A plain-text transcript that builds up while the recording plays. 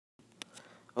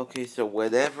Okay, so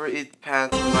whenever it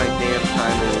passed my damn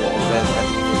time and when I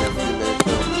think in a few minutes,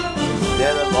 so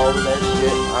instead of all of that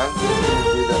shit, I'm just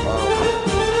gonna do the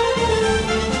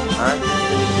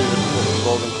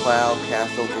Golden Cloud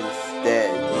Castle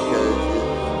instead because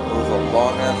it was a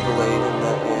long ass delay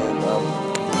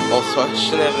and also I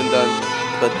should haven't done,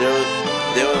 but there were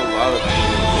a lot of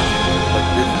things, but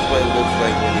this is what it looks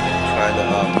like when you try to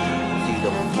see the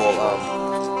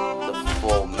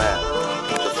full map,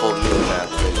 the full new map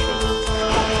picture.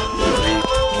 Really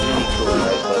cool,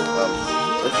 right? But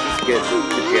let's just get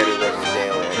together where we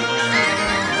stand.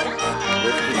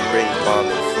 Let's just bring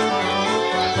bombers.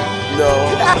 No,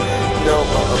 no,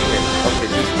 okay,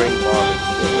 just bring bombers,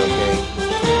 okay?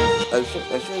 I shouldn't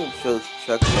have chose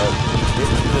Chuck, but this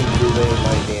is gonna delay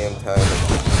my damn time.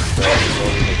 So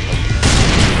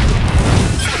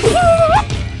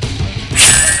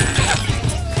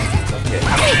okay.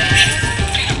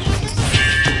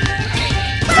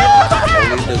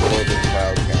 Only the Golden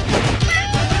Cloud Castle.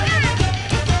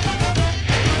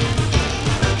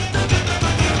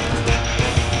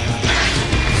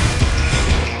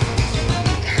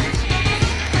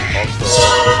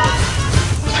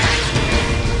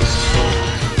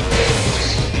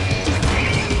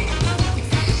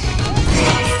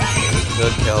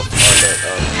 Good help on that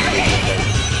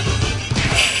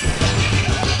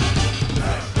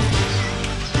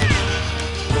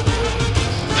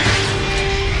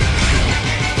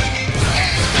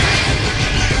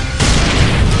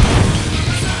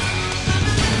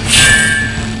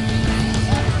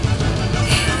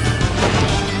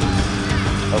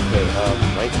okay,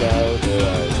 right now there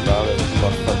are a lot of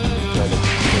motherfuckers trying to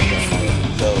get that.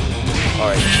 So,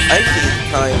 alright, I see the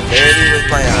time barely with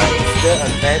my eyes. The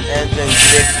event ends in 6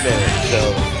 minutes,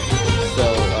 so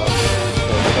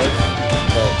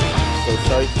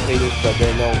sorry to say this, but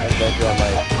there's no adventure on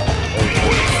my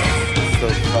so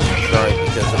fucking sorry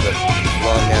because of the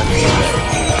long ass event.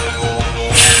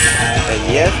 And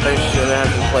yes, I should have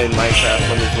been playing Minecraft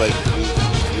when it's like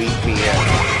 3 p.m.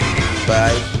 But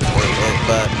I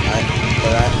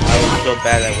was so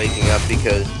bad at waking up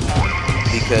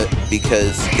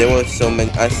because there were so many.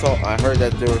 I heard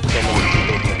that there were so many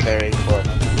people preparing for the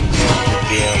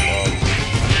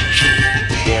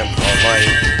damn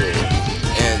online school.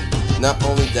 And not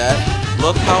only that,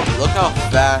 look how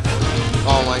fast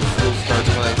online school starts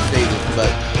when I say this,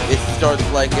 but it starts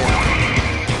like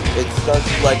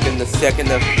in the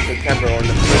 2nd of September or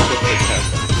the 1st of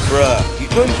September. Bruh, you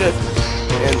couldn't just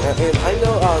and I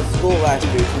know school last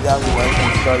year, 2019,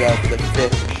 started at the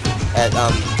 5th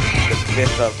the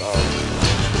 5th of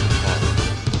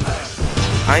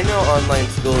I know online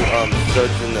school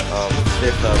starts in the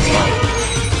 5th of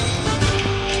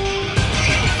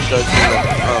the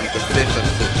 5th of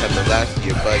September last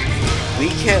year, but we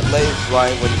can't let it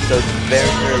slide when it starts very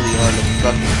early on the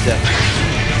fucking 7th.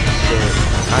 So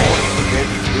I am in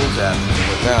school's absence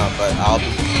for now, but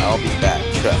I'll be back,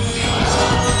 trust.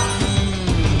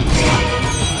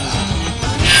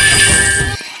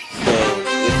 So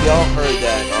if y'all heard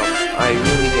that, I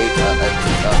really hate that.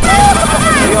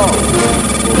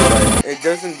 But it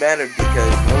doesn't matter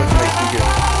because no one's like you get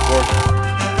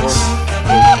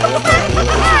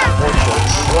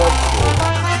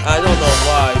I don't know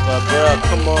why, but bruh,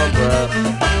 come on, bruh.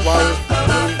 What is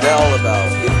that all about?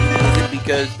 Is it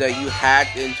because that you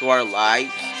hacked into our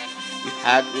lives? You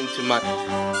hacked into my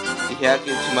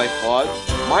thoughts?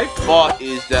 My thought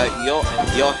is that your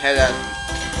head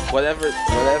ass, whatever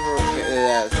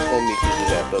head ass told me to do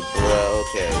that, but bruh,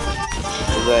 okay.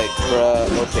 Like, bruh,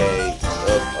 okay.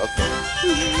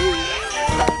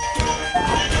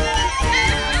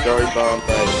 Sorry, bomb,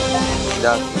 but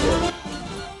not today.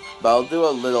 But I'll do a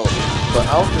little shit,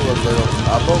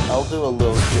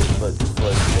 but just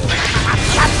let you know.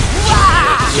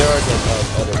 Here are the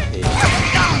other pages.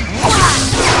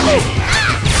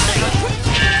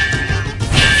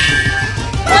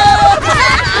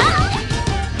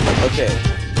 Okay.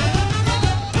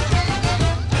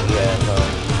 Yeah,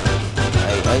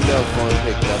 I know phone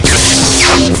picked up. I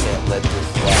can't let this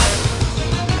slide.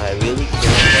 I really can't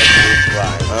let this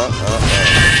slide.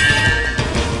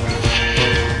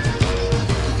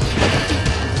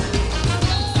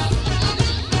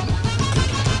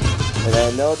 And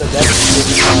I know that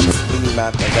that's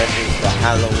mini-map event is the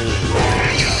Halloween.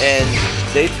 And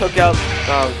they took out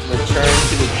Return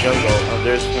to the Jungle.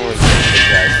 There's more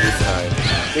guys this time.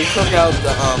 They took out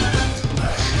the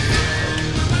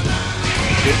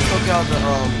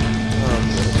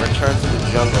Return to the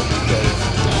Jungle because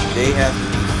they have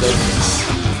to be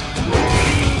so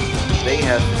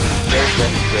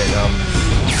desperate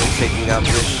taking out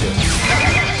this shit.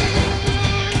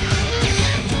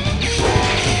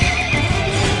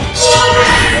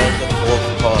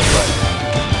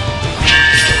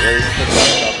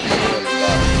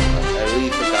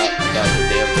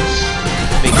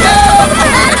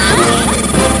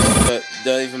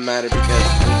 matter because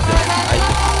I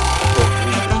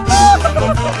just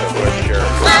motherfucker sure.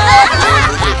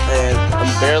 And I'm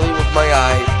barely with my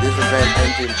eyes. This event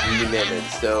ends in 3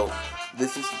 minutes, so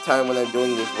this is the time when I'm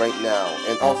doing this right now.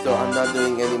 And also, I'm not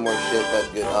doing any more shit, but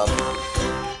good.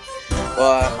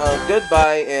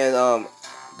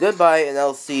 Goodbye, and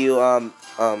I'll see you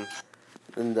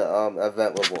in the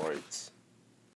event rewards.